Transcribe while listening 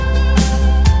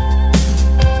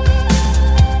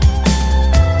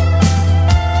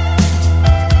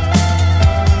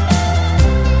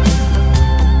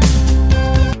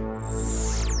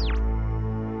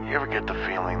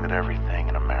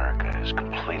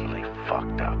insanely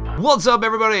fucked up. What's up,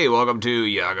 everybody? Welcome to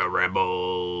Yaga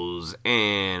Rambles.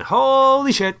 And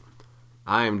holy shit,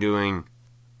 I am doing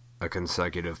a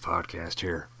consecutive podcast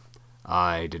here.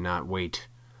 I did not wait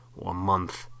 1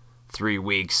 month, 3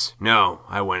 weeks. No,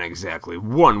 I went exactly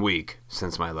 1 week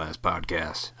since my last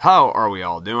podcast. How are we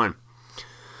all doing?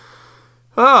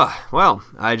 Well,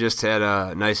 I just had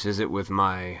a nice visit with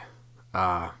my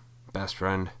best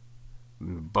friend,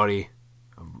 buddy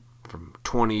from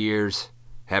 20 years.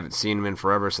 Haven't seen him in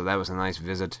forever, so that was a nice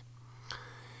visit.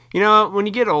 You know, when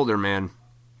you get older, man,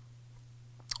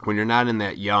 when you're not in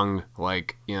that young,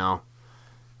 like, you know,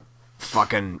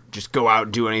 fucking just go out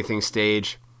and do anything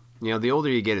stage, you know, the older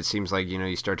you get, it seems like, you know,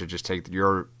 you start to just take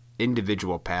your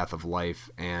individual path of life,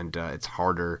 and it's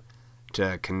harder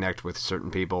to connect with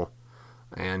certain people.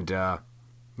 And, you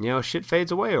know, shit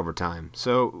fades away over time.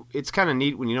 So it's kind of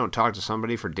neat when you don't talk to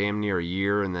somebody for damn near a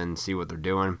year and then see what they're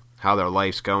doing, how their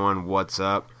life's going, what's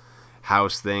up,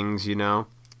 how's things, you know.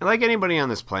 And like anybody on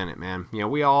this planet, man, you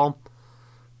know,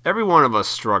 every one of us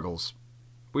struggles.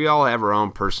 We all have our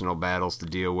own personal battles to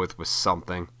deal with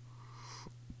something.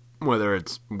 Whether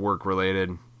it's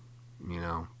work-related, you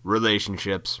know,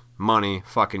 relationships, money,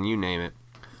 fucking you name it,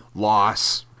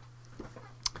 loss.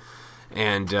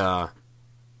 And,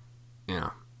 you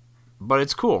know, but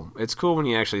it's cool. It's cool when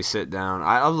you actually sit down.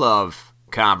 I love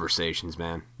conversations,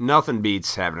 man. Nothing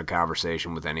beats having a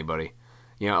conversation with anybody.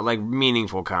 You know, like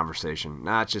meaningful conversation,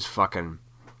 not just fucking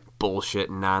bullshit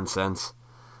and nonsense.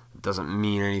 It doesn't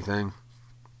mean anything.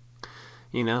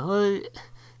 You know,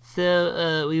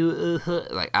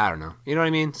 like, I don't know. You know what I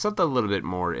mean? Something a little bit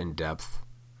more in depth.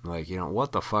 Like, you know,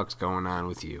 what the fuck's going on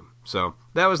with you? So,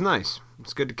 that was nice.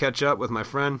 It's good to catch up with my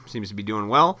friend. Seems to be doing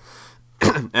well.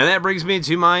 And that brings me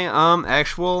to my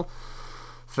actual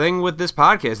thing with this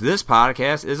podcast. This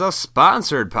podcast is a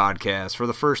sponsored podcast for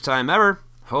the first time ever.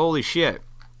 Holy shit.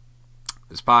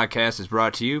 This podcast is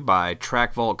brought to you by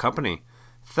Track Vault Company,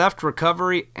 Theft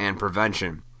Recovery and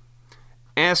Prevention.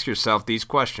 Ask yourself these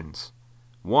questions.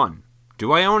 1.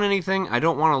 Do I own anything I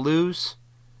don't want to lose?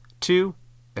 2.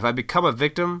 If I become a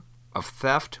victim of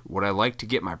theft, would I like to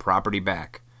get my property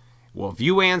back? Well, if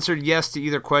you answered yes to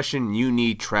either question, you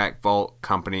need Track Vault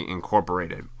Company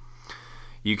Incorporated.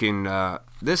 You can,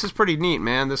 this is pretty neat,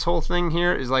 man. This whole thing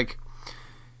here is like,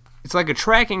 it's like a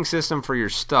tracking system for your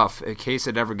stuff in case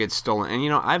it ever gets stolen. And, you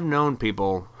know, I've known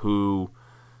people who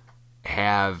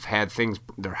have had things,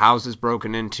 their houses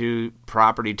broken into,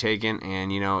 property taken,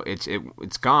 and, you know, it's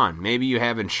gone. Maybe you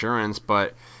have insurance,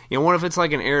 but, you know, what if it's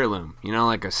like an heirloom? You know,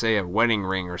 like say a wedding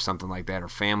ring or something like that, or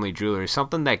family jewelry,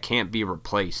 something that can't be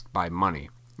replaced by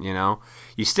money, you know?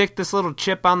 You stick this little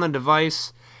chip on the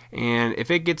device, and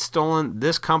if it gets stolen,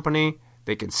 this company,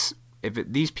 they can,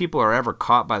 these people are ever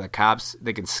caught by the cops,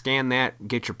 they can scan that,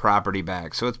 get your property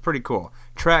back. So it's pretty cool.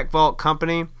 Track Vault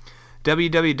Company,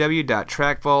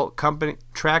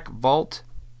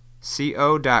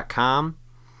 www.trackvaultco.com,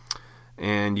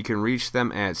 and you can reach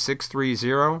them at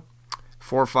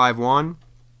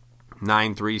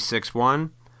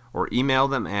 630-451-9361, or email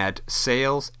them at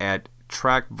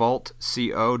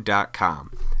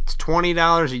sales@trackvaultco.com. It's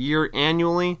 $20 a year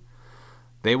annually.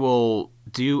 They will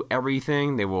do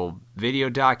everything. They will video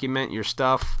document your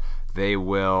stuff. They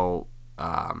will,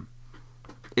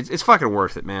 it's fucking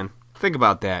worth it, man. Think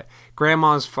about that.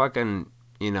 Grandma's fucking,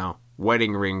 you know,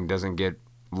 wedding ring doesn't get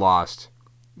lost.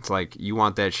 It's like, you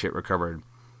want that shit recovered.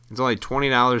 It's only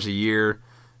 $20 a year.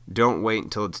 Don't wait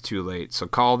until it's too late. So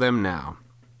call them now.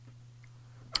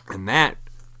 And that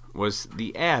was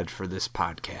the ad for this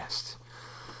podcast.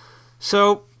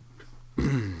 So,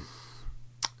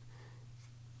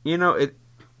 you know,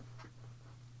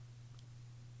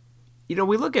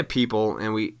 we look at people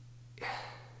and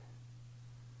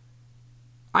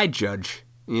I judge,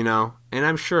 you know, and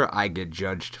I'm sure I get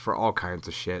judged for all kinds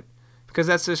of shit, because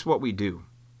that's just what we do.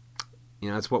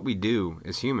 You know, it's what we do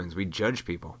as humans. We judge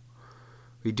people.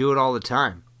 We do it all the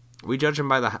time. We judge them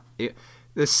by the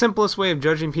simplest way of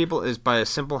judging people is by a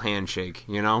simple handshake,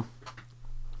 you know.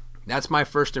 That's my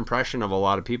first impression of a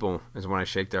lot of people, is when I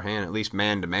shake their hand, at least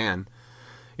man to man.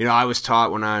 You know, I was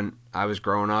taught when I was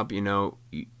growing up, you know,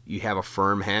 you have a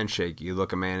firm handshake. You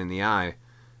look a man in the eye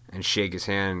and shake his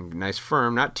hand nice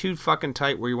firm, not too fucking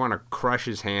tight where you want to crush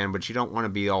his hand, but you don't want to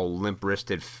be all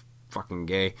limp-wristed fucking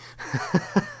gay.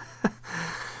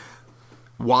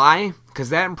 Why? Because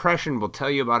that impression will tell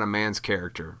you about a man's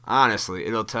character. Honestly,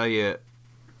 it'll tell you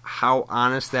how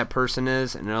honest that person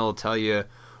is, and it'll tell you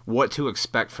what to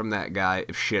expect from that guy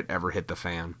if shit ever hit the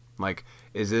fan. Like,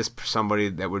 is this somebody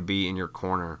that would be in your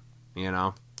corner, you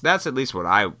know? That's at least what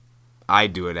I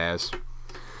do it as.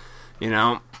 You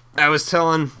know, I was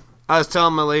telling I was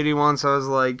telling my lady once, I was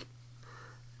like,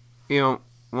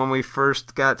 when we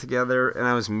first got together and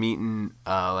I was meeting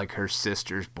like her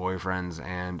sister's boyfriends,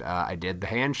 and I did the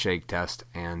handshake test,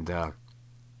 and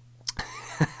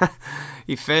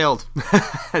he failed.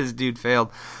 This dude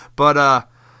failed. But I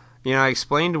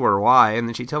explained to her why, and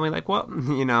then she told me like, well,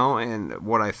 and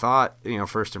what I thought,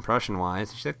 first impression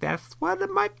wise. She's like, that's what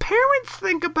my parents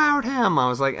think about him. I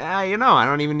was like, I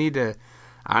don't even need to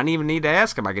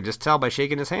ask him. I could just tell by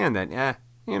shaking his hand that,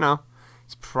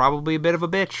 he's probably a bit of a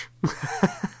bitch.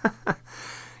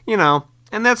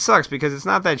 And that sucks, because it's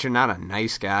not that you're not a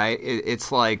nice guy.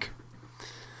 It's like,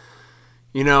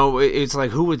 it's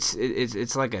like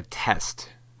it's like a test.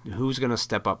 Who's going to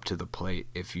step up to the plate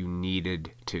if you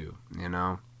needed to, in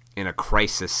a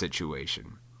crisis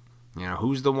situation?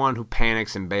 Who's the one who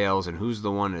panics and bails, and who's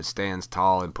the one that stands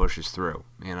tall and pushes through?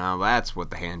 That's what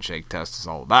the handshake test is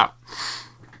all about.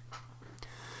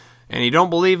 And you don't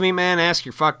believe me, man? Ask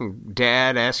your fucking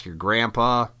dad, ask your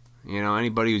grandpa,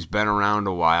 anybody who's been around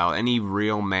a while. Any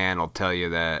real man will tell you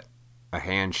that a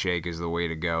handshake is the way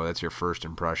to go. That's your first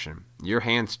impression. Your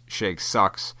handshake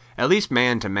sucks. At least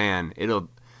man to man, it's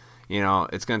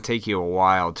going to take you a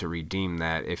while to redeem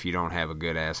that if you don't have a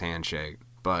good-ass handshake.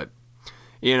 But,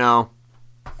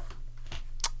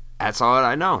 that's all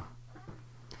I know.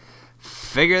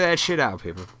 Figure that shit out,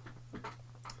 people.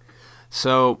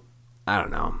 So, I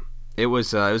don't know. It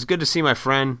was good to see my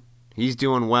friend. He's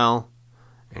doing well.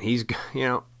 And he's,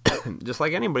 just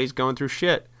like anybody, he's going through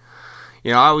shit.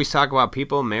 I always talk about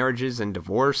people, marriages, and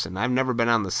divorce, and I've never been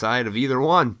on the side of either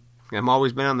one. I've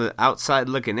always been on the outside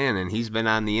looking in, and he's been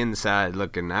on the inside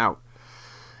looking out.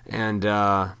 And,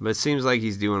 but it seems like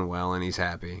he's doing well, and he's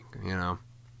happy,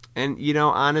 And,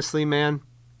 honestly, man,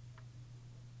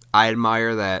 I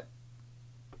admire that,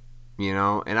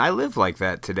 and I live like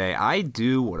that today. I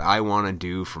do what I want to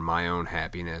do for my own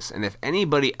happiness. And if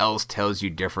anybody else tells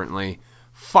you differently,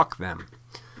 fuck them.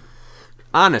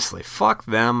 Honestly, fuck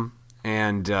them.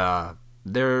 And,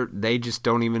 they just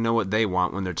don't even know what they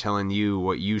want when they're telling you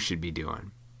what you should be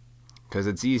doing. Because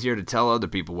it's easier to tell other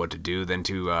people what to do than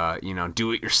to,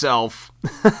 do it yourself.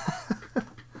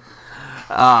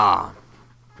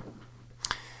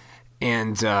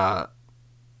 And, I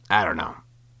don't know.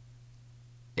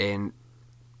 And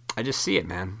I just see it,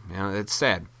 man. It's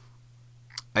sad.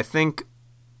 I think,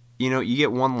 you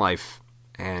get one life,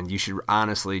 and you should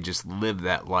honestly just live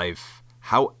that life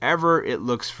however it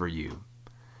looks for you.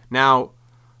 Now,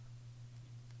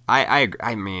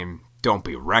 I mean, don't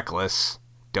be reckless.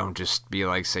 Don't just be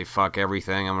like, say, fuck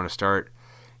everything. I'm going to start,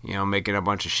 making a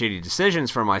bunch of shitty decisions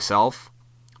for myself.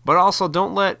 But also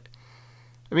don't let,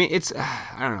 it's,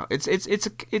 I don't know.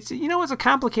 It's a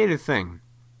complicated thing.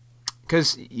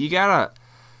 Because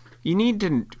you need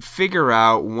to figure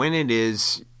out when it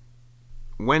is,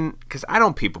 because I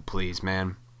don't people please,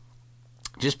 man.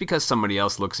 Just because somebody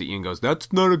else looks at you and goes,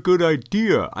 that's not a good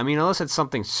idea. Unless it's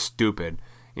something stupid.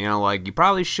 Like, you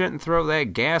probably shouldn't throw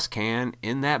that gas can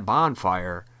in that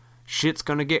bonfire. Shit's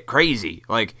gonna get crazy.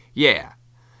 Like, yeah.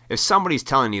 If somebody's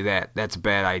telling you that, that's a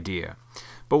bad idea.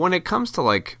 But when it comes to,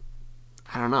 like,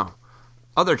 I don't know,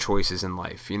 other choices in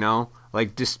life,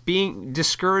 like just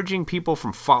discouraging people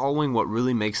from following what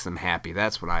really makes them happy,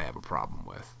 that's what I have a problem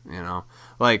with,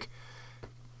 Like,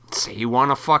 say you want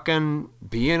to fucking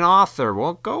be an author,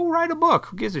 well, go write a book.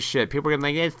 Who gives a shit? People are going to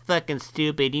be like, it's fucking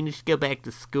stupid. You need to go back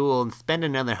to school and spend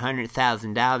another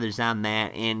 $100,000 on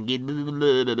that and get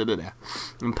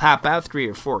and pop out 3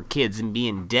 or 4 kids and be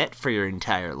in debt for your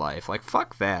entire life. Like,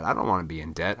 fuck that. I don't want to be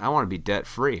in debt. I want to be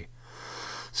debt-free.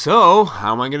 So,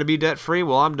 how am I going to be debt-free?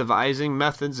 Well, I'm devising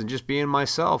methods and just being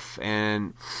myself.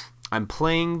 And I'm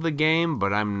playing the game,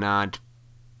 but I'm not,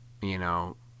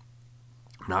 I'm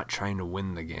not trying to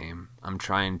win the game. I'm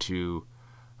trying to,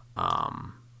 I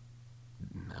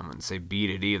wouldn't say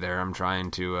beat it either. I'm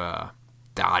trying to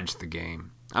dodge the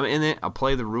game. I'm in it. I'll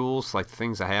play the rules, like the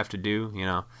things I have to do.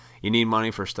 You need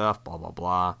money for stuff, blah, blah,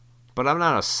 blah. But I'm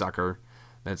not a sucker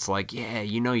that's like, yeah,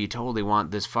 you totally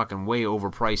want this fucking way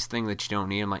overpriced thing that you don't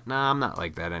need. I'm like, nah, I'm not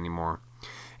like that anymore.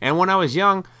 And when I was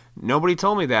young, nobody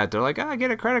told me that. They're like, get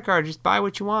a credit card, just buy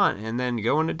what you want, and then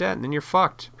go into debt, and then you're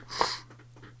fucked.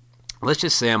 Let's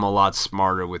just say I'm a lot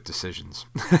smarter with decisions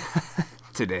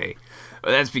today.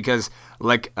 But that's because,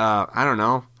 like, I don't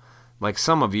know, like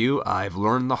some of you, I've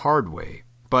learned the hard way.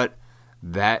 But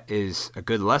that is a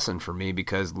good lesson for me,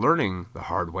 because learning the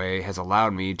hard way has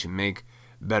allowed me to make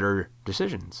better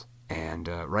decisions. And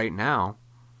right now,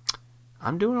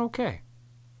 I'm doing okay.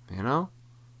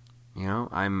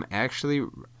 I'm actually,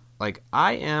 like,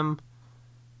 I've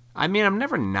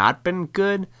never not been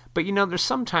good, but there's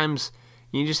sometimes,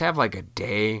 You just have like a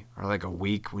day or like a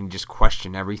week when you just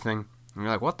question everything. And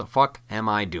you're like, what the fuck am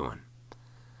I doing?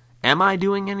 Am I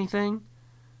doing anything?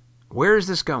 Where is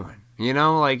this going? You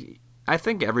know, like, I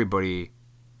think everybody,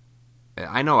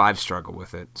 I know I've struggled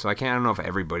with it, so I don't know if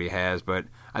everybody has, but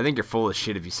I think you're full of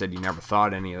shit if you said you never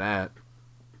thought any of that.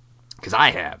 Because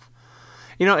I have.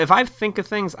 You know, if I think of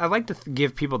things, I like to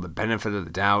give people the benefit of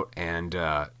the doubt, and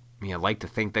I like to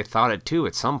think they thought it too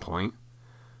at some point.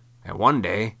 At one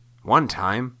day, one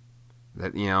time,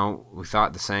 that, we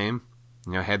thought the same,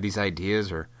 had these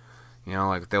ideas, or,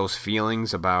 like those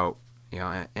feelings about,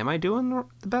 am I doing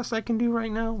the best I can do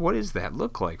right now? What does that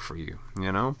look like for you,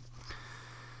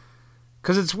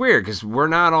 Because it's weird, because we're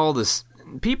not all this,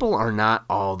 people are not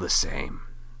all the same.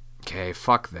 Okay,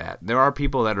 fuck that. There are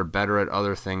people that are better at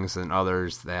other things than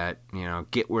others that,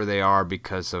 get where they are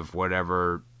because of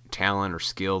whatever talent or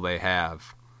skill they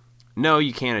have. No,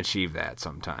 you can't achieve that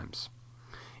sometimes.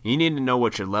 You need to know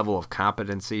what your level of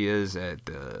competency is at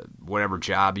whatever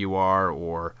job you are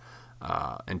or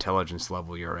intelligence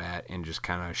level you're at, and just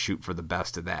kind of shoot for the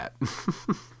best of that.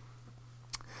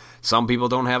 Some people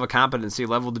don't have a competency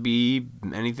level to be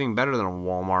anything better than a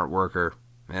Walmart worker,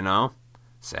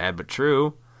 Sad but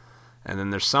true. And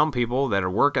then there's some people that are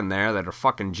working there that are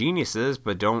fucking geniuses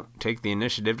but don't take the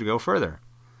initiative to go further.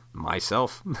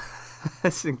 Myself.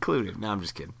 That's included. No, I'm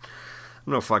just kidding.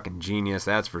 I'm no fucking genius,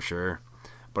 that's for sure.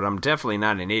 But I'm definitely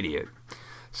not an idiot.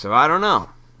 So I don't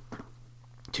know.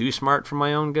 Too smart for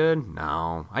my own good?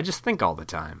 No. I just think all the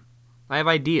time. I have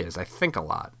ideas. I think a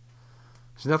lot.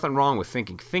 There's nothing wrong with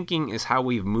thinking. Thinking is how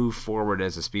we've moved forward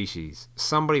as a species.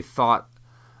 Somebody thought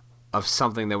of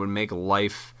something that would make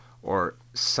life or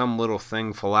some little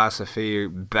thing, philosophy,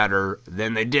 better,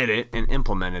 then they did it and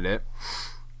implemented it.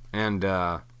 And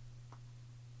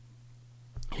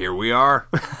here we are.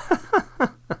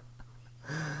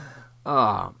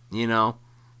 I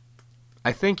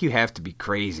think you have to be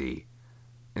crazy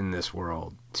in this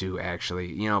world to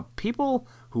actually, people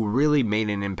who really made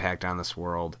an impact on this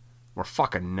world were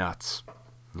fucking nuts,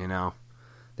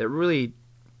 that really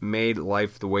made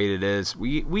life the way it is.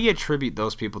 We attribute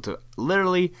those people to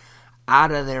literally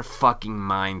out of their fucking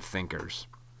mind thinkers.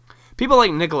 People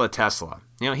like Nikola Tesla.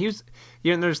 He was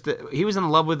he was in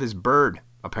love with his bird,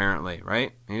 apparently,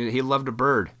 right? He loved a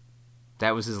bird.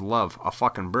 That was his love, a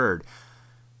fucking bird.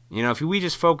 If we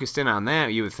just focused in on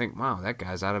that, you would think, wow, that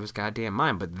guy's out of his goddamn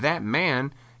mind. But that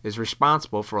man is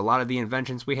responsible for a lot of the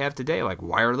inventions we have today, like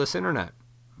wireless internet.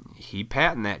 He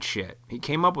patented that shit. He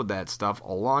came up with that stuff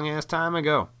a long-ass time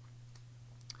ago.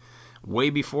 Way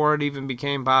before it even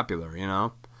became popular,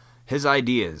 His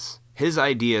ideas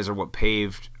are what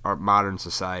paved our modern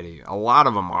society. A lot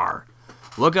of them are.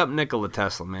 Look up Nikola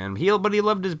Tesla, man. But he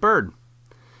loved his bird.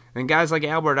 And guys like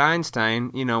Albert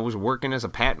Einstein, was working as a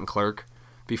patent clerk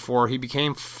before he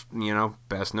became,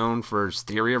 best known for his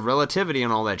theory of relativity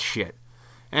and all that shit.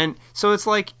 And so it's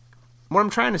like, what I'm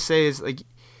trying to say is, like,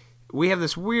 we have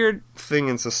this weird thing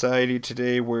in society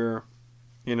today where,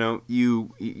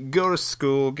 you go to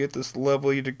school, get this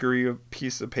lovely degree of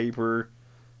piece of paper,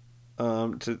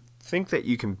 to think that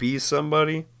you can be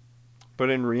somebody, but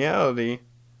in reality,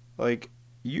 like,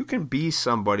 you can be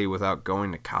somebody without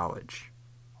going to college.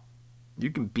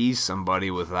 You can be somebody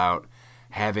without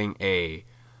having a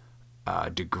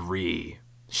degree.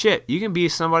 Shit, you can be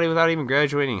somebody without even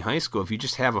graduating high school if you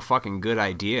just have a fucking good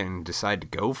idea and decide to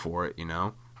go for it,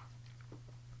 And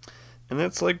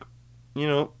that's like,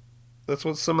 that's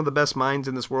what some of the best minds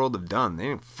in this world have done.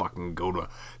 They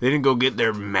didn't go get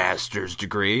their master's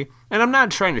degree. And I'm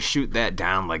not trying to shoot that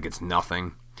down like it's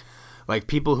nothing. Like,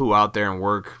 people who out there and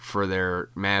work for their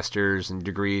masters and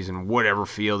degrees in whatever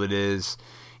field it is,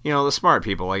 the smart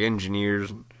people, like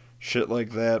engineers, shit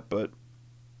like that, but,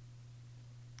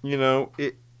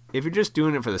 if you're just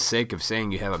doing it for the sake of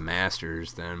saying you have a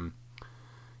master's, then,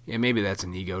 yeah, maybe that's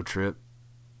an ego trip.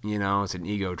 It's an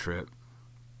ego trip.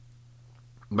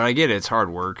 But I get it, it's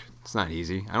hard work. It's not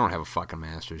easy. I don't have a fucking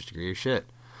master's degree. Shit.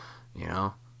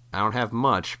 I don't have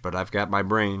much, but I've got my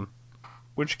brain,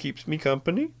 which keeps me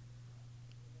company.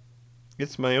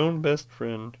 It's my own best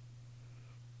friend.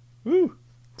 Woo!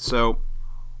 So,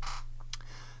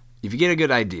 if you get a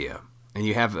good idea, and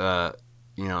you have, if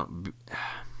you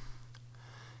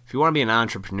want to be an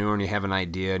entrepreneur and you have an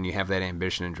idea and you have that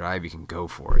ambition and drive, you can go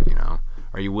for it,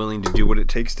 Are you willing to do what it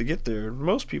takes to get there?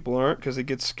 Most people aren't, because they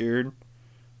get scared.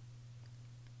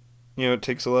 It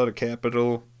takes a lot of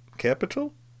capital.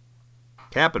 Capital?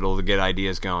 Capital to get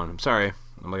ideas going. I'm sorry.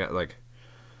 I'm like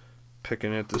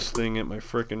picking at this thing at my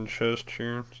frickin' chest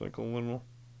here. It's like a little...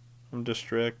 I'm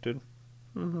distracted.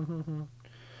 Anyway,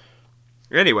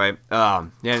 you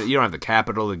don't have the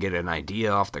capital to get an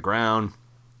idea off the ground.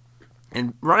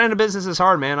 And running a business is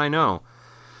hard, man. I know.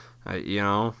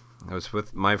 I was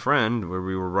with my friend where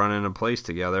we were running a place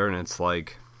together, and it's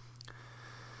like,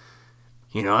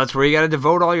 that's where you got to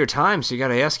devote all your time. So you got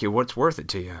to ask you what's worth it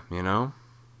to you.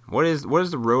 What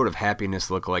does the road of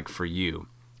happiness look like for you?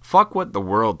 Fuck what the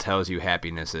world tells you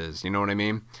happiness is. You know what I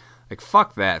mean? Like,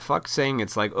 fuck that. Fuck saying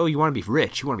it's like, oh, you want to be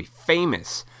rich. You want to be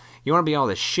famous. You want to be all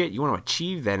this shit. You want to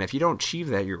achieve that. And if you don't achieve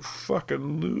that, you're a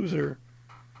fucking loser.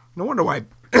 No wonder why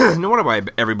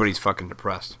everybody's fucking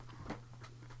depressed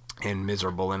and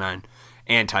miserable and on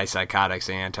antipsychotics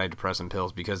and antidepressant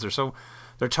pills, because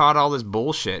they're taught all this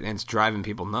bullshit, and it's driving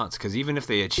people nuts. Because even if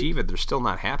they achieve it, they're still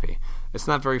not happy. It's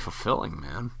not very fulfilling,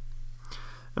 man.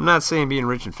 I'm not saying being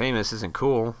rich and famous isn't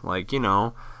cool. Like,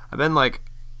 I've been like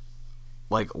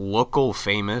local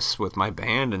famous with my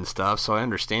band and stuff, so I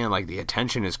understand like the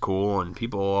attention is cool, and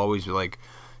people always like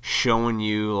showing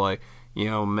you, like,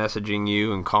 messaging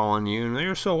you and calling you, and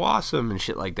they're so awesome and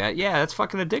shit like that. Yeah, that's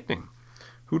fucking addicting.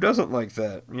 Who doesn't like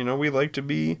that? We like to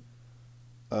be,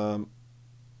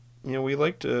 we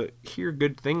like to hear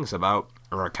good things about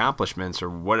our accomplishments or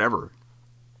whatever.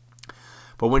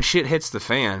 But when shit hits the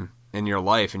fan in your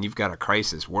life and you've got a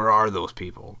crisis, where are those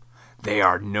people? They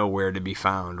are nowhere to be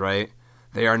found, right?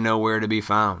 They are nowhere to be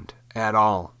found at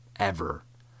all, ever.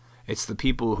 It's the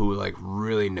people who like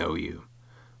really know you.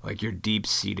 Like your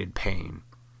deep-seated pain,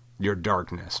 your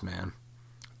darkness, man.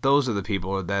 Those are the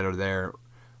people that are there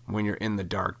when you're in the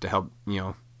dark to help,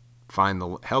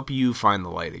 help you find the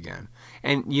light again.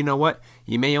 And you know what?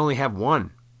 You may only have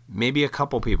one, maybe a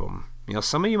couple people.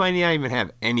 Some of you might not even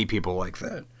have any people like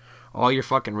that. All your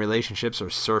fucking relationships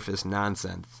are surface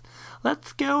nonsense.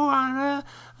 Let's go on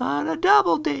a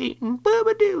double date and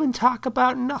boo-ba-doo and talk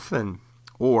about nothing.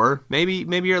 Or maybe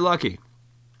you're lucky.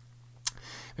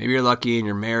 Maybe you're lucky and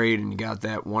you're married and you got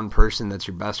that one person that's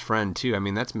your best friend too. I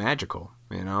mean, that's magical,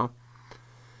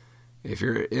 If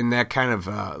you're in that kind of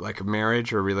like a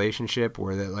marriage or relationship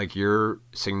where that like your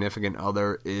significant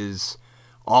other is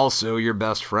also your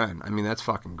best friend, I mean, that's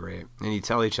fucking great. And you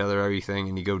tell each other everything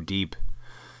and you go deep.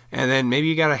 And then maybe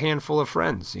you got a handful of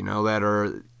friends,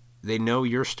 that they know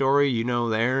your story, you know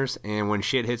theirs, and when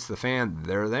shit hits the fan,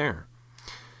 they're there.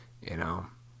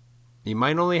 You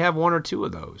might only have one or two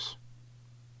of those.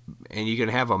 And you can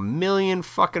have 1 million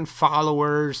fucking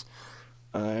followers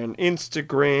on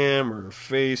Instagram or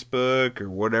Facebook or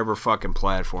whatever fucking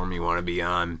platform you want to be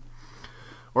on.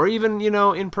 Or even,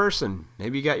 in person.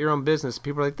 Maybe you got your own business.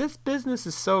 People are like, this business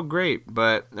is so great.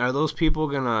 But are those people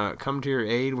going to come to your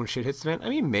aid when shit hits the fan? I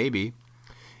mean, maybe.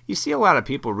 You see a lot of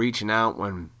people reaching out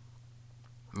when,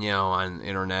 on the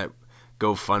internet,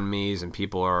 GoFundMes, and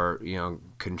people are,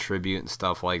 contribute and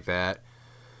stuff like that.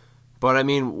 But, I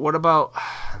mean, what about,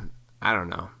 I don't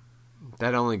know.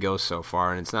 That only goes so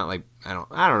far, and it's not like, I don't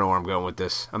know where I'm going with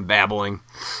this. I'm babbling.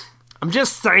 I'm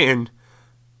just saying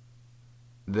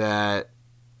that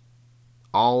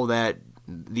all that,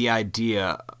 the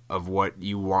idea of what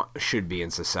you want should be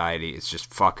in society is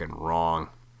just fucking wrong.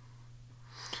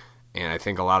 And I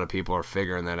think a lot of people are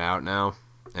figuring that out now.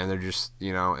 And they're just,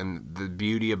 and the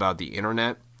beauty about the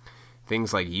internet,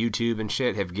 things like YouTube and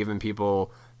shit have given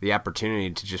people the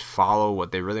opportunity to just follow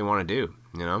what they really want to do,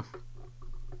 I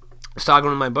was talking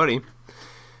with my buddy,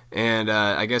 and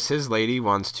I guess his lady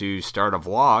wants to start a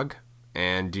vlog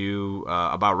and do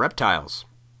about reptiles.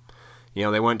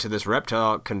 They went to this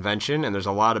reptile convention, and there's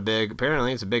a lot of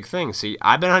apparently it's a big thing. See,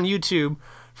 I've been on YouTube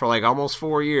for like almost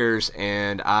 4 years,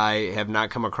 and I have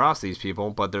not come across these people,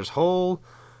 but there's whole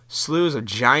slews of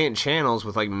giant channels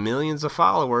with like millions of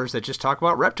followers that just talk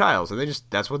about reptiles, and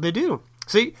that's what they do.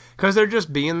 See, because they're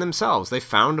just being themselves. They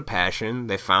found a passion,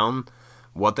 they found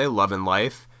what they love in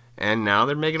life, and now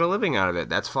they're making a living out of it.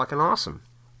 That's fucking awesome.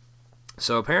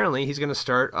 So apparently he's going to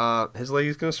start, his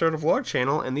lady's going to start a vlog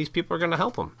channel, and these people are going to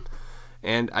help him.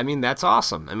 And I mean, that's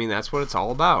awesome. I mean, that's what it's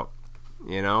all about.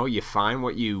 You find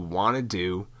what you want to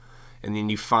do, and then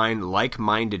you find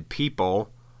like-minded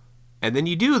people, and then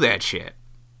you do that shit.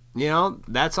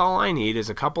 That's all I need is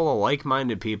a couple of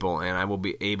like-minded people, and I will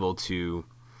be able to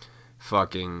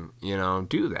fucking,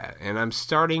 do that. And I'm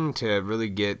starting to really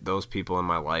get those people in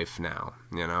my life now,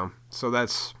 So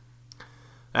that's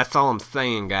all I'm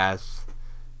saying, guys.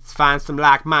 Let's find some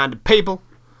like-minded people,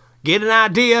 get an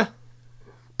idea,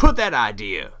 put that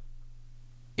idea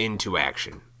into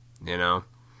action, And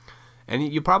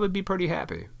you'll probably be pretty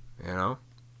happy,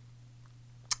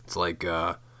 It's like,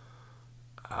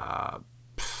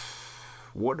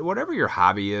 whatever your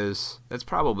hobby is, that's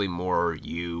probably more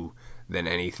you than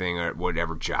anything or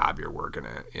whatever job you're working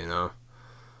at,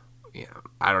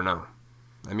 I don't know.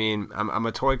 I mean, I'm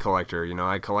a toy collector,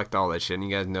 I collect all that shit, and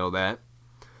you guys know that.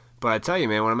 But I tell you,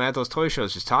 man, when I'm at those toy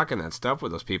shows just talking that stuff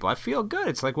with those people, I feel good.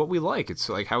 It's like what we like. It's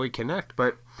like how we connect.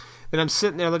 But then I'm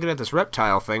sitting there looking at this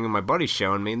reptile thing and my buddy's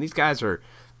showing me, and these guys are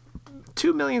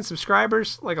 2 million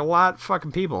subscribers, like a lot of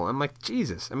fucking people. I'm like,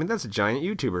 Jesus. I mean, that's a giant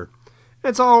YouTuber. And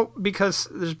it's all because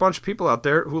there's a bunch of people out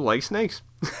there who like snakes.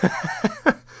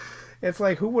 It's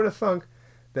like, who would have thunk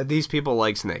that these people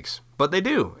like snakes? But they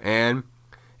do, and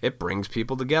it brings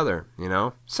people together, you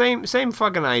know? Same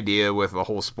fucking idea with the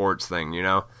whole sports thing, you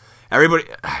know? Everybody,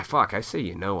 fuck, I say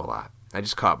you know a lot. I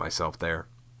just caught myself there.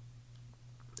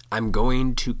 I'm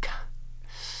going to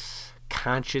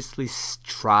consciously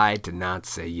try to not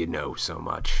say you know so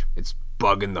much. It's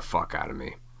bugging the fuck out of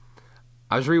me.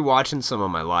 I was rewatching some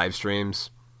of my live streams,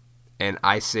 and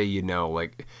I say you know,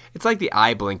 like, it's like the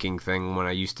eye blinking thing when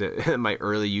I used to, my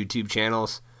early YouTube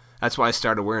channels. That's why I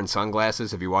started wearing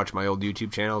sunglasses, if you watch my old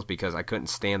YouTube channels, because I couldn't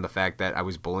stand the fact that I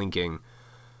was blinking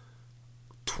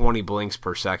 20 blinks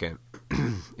per second.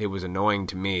 It was annoying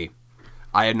to me.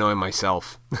 I annoy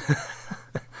myself.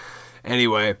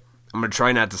 Anyway, I'm going to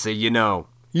try not to say you know.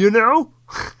 You know?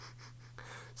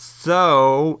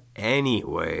 So,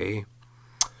 anyway.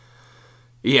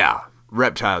 Yeah,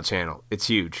 Reptile Channel. It's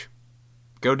huge.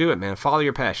 Go do it, man. Follow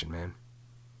your passion, man.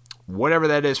 Whatever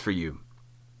that is for you.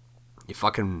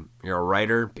 You're a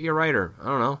writer, be a writer. I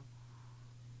don't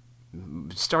know.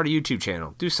 Start a YouTube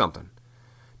channel. Do something.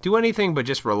 Do anything but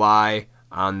just rely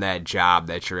on that job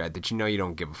that you're at that you know you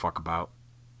don't give a fuck about.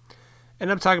 And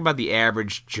I'm talking about the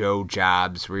average Joe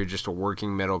jobs where you're just a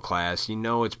working middle class. You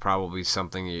know it's probably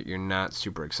something you're not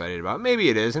super excited about. Maybe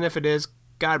it is, and if it is,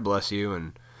 God bless you,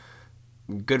 and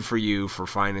good for you for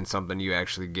finding something you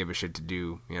actually give a shit to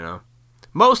do, you know.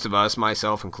 Most of us,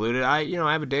 myself included, I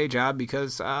have a day job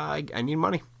because I need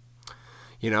money.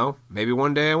 You know, maybe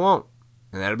one day I won't,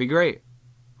 and that'll be great,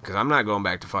 because I'm not going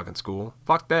back to fucking school.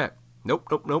 Fuck that. Nope.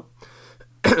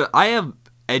 I have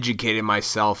educated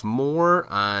myself more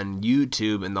on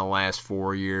YouTube in the last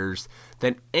 4 years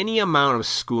than any amount of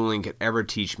schooling could ever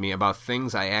teach me about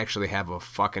things I actually have a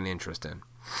fucking interest in.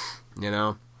 You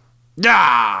know?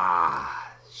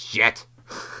 Shit.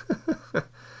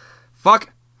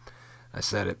 Fuck. I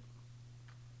said it.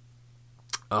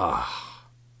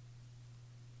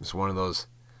 It's one of those.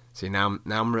 See, now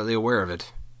I'm really aware of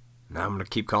it. Now I'm going to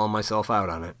keep calling myself out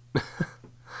on it.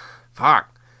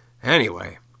 Fuck.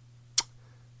 Anyway.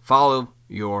 Follow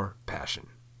your passion.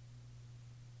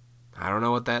 I don't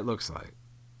know what that looks like.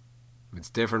 It's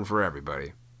different for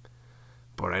everybody.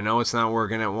 But I know it's not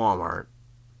working at Walmart.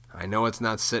 I know it's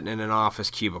not sitting in an office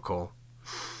cubicle.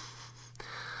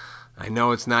 I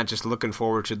know it's not just looking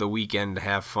forward to the weekend to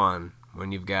have fun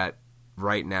when you've got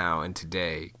right now and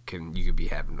today you could be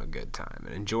having a good time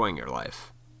and enjoying your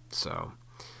life. So,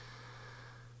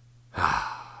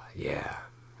 yeah.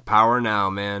 Power now,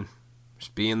 man.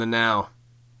 Just be in the now.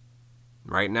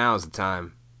 Right now is the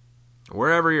time.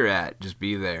 Wherever you're at, just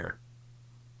be there.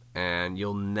 And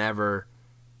you'll never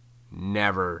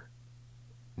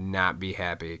not be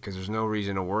happy, because there's no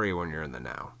reason to worry when you're in the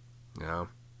now. You know?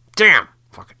 Damn!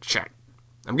 Fucking shit.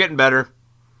 I'm getting better.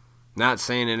 Not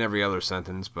saying in every other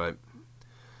sentence, but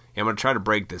I'm going to try to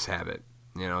break this habit.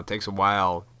 You know, it takes a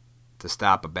while to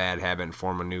stop a bad habit and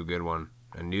form a new good one.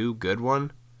 A new good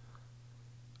one?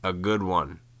 A good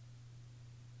one.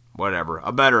 Whatever.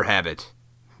 A better habit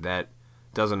that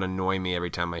doesn't annoy me every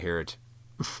time I hear it.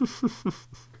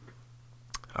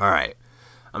 Alright.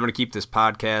 I'm going to keep this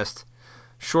podcast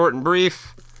short and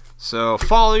brief. So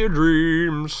follow your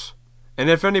dreams. And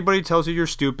if anybody tells you you're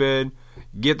stupid,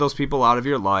 get those people out of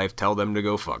your life. Tell them to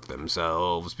go fuck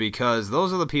themselves, because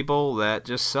those are the people that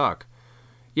just suck.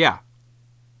 Yeah.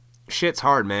 Shit's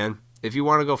hard, man. If you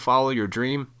want to go follow your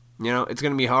dream, you know, it's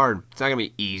going to be hard. It's not going to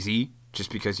be easy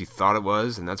just because you thought it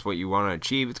was and that's what you want to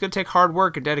achieve. It's going to take hard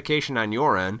work and dedication on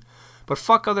your end. But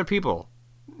fuck other people.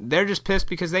 They're just pissed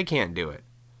because they can't do it.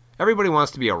 Everybody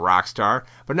wants to be a rock star,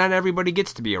 but not everybody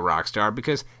gets to be a rock star,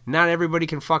 because not everybody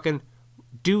can fucking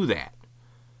do that.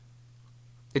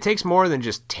 It takes more than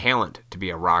just talent to be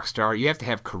a rock star. You have to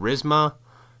have charisma,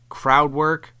 crowd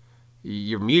work.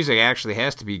 Your music actually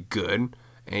has to be good.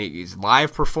 And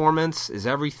live performance is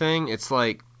everything. It's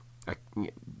like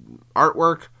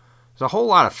artwork. There's a whole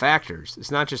lot of factors.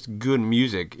 It's not just good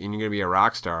music and you're going to be a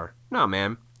rock star. No,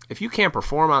 man. If you can't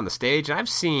perform on the stage, and I've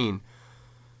seen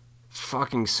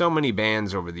fucking so many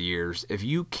bands over the years, if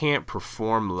you can't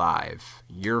perform live,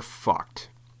 you're fucked.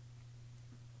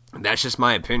 And that's just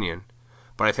my opinion.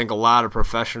 But I think a lot of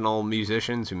professional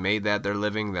musicians who made that their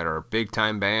living, that are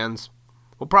big-time bands,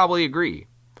 will probably agree.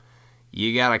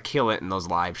 You gotta kill it in those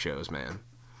live shows, man.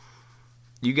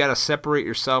 You gotta separate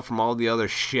yourself from all the other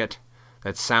shit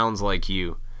that sounds like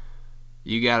you.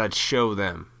 You gotta show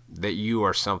them that you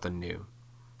are something new.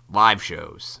 Live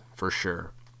shows, for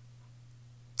sure.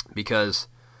 Because,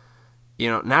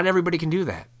 not everybody can do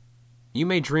that. You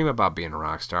may dream about being a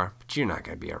rock star, but you're not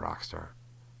going to be a rock star.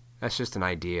 That's just an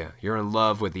idea. You're in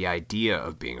love with the idea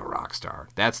of being a rock star.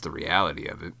 That's the reality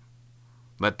of it.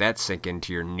 Let that sink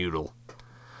into your noodle.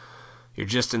 You're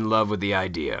just in love with the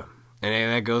idea.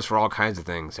 And that goes for all kinds of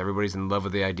things. Everybody's in love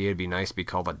with the idea it'd be nice to be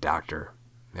called a doctor.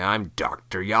 I'm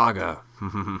Dr. Yaga.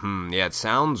 Yeah, it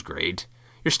sounds great.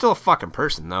 You're still a fucking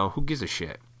person, though. Who gives a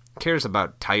shit? Who cares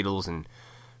about titles and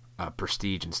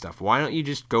prestige and stuff? Why don't you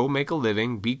just go make a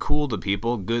living, be cool to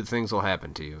people, good things will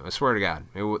happen to you. I swear to God,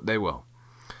 they will.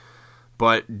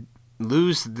 But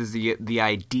lose the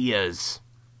ideas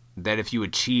that if you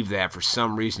achieve that, for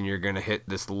some reason you're going to hit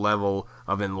this level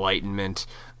of enlightenment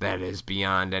that is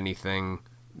beyond anything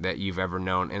that you've ever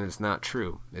known, and it's not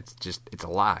true. It's a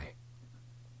lie.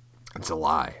 It's a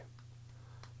lie.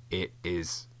 It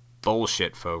is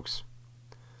bullshit, folks.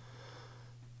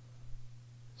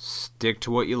 Stick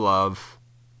to what you love,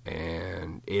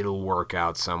 and it'll work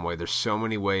out some way. There's so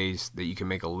many ways that you can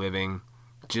make a living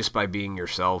just by being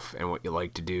yourself and what you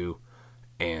like to do,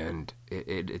 and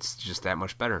it's just that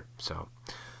much better. So,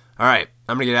 all right,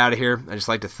 I'm going to get out of here. I'd just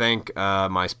like to thank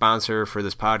my sponsor for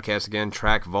this podcast again,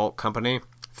 Track Vault Company,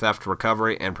 Theft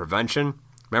Recovery and Prevention.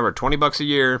 Remember, $20 a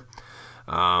year.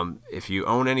 If you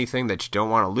own anything that you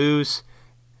don't want to lose,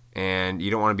 and you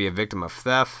don't want to be a victim of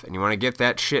theft, and you want to get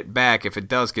that shit back if it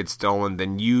does get stolen,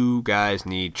 then you guys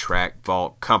need Track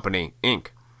Vault Company, Inc.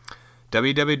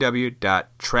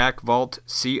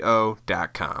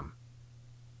 www.trackvaultco.com.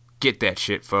 Get that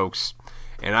shit, folks.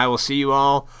 And I will see you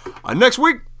all next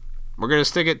week. We're going to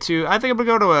stick it to, I think I'm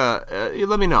going to go to,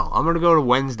 let me know. I'm going to go to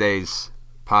Wednesday's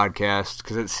podcast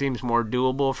because it seems more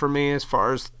doable for me as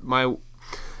far as my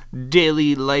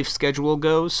daily life schedule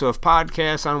goes. So if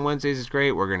podcasts on Wednesdays is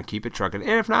great, we're going to keep it trucking.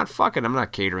 And if not, fuck it. I'm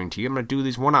not catering to you. I'm going to do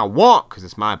these when I want because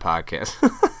it's my podcast.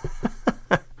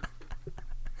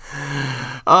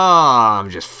 Oh, I'm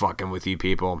just fucking with you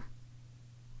people.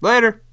 Later.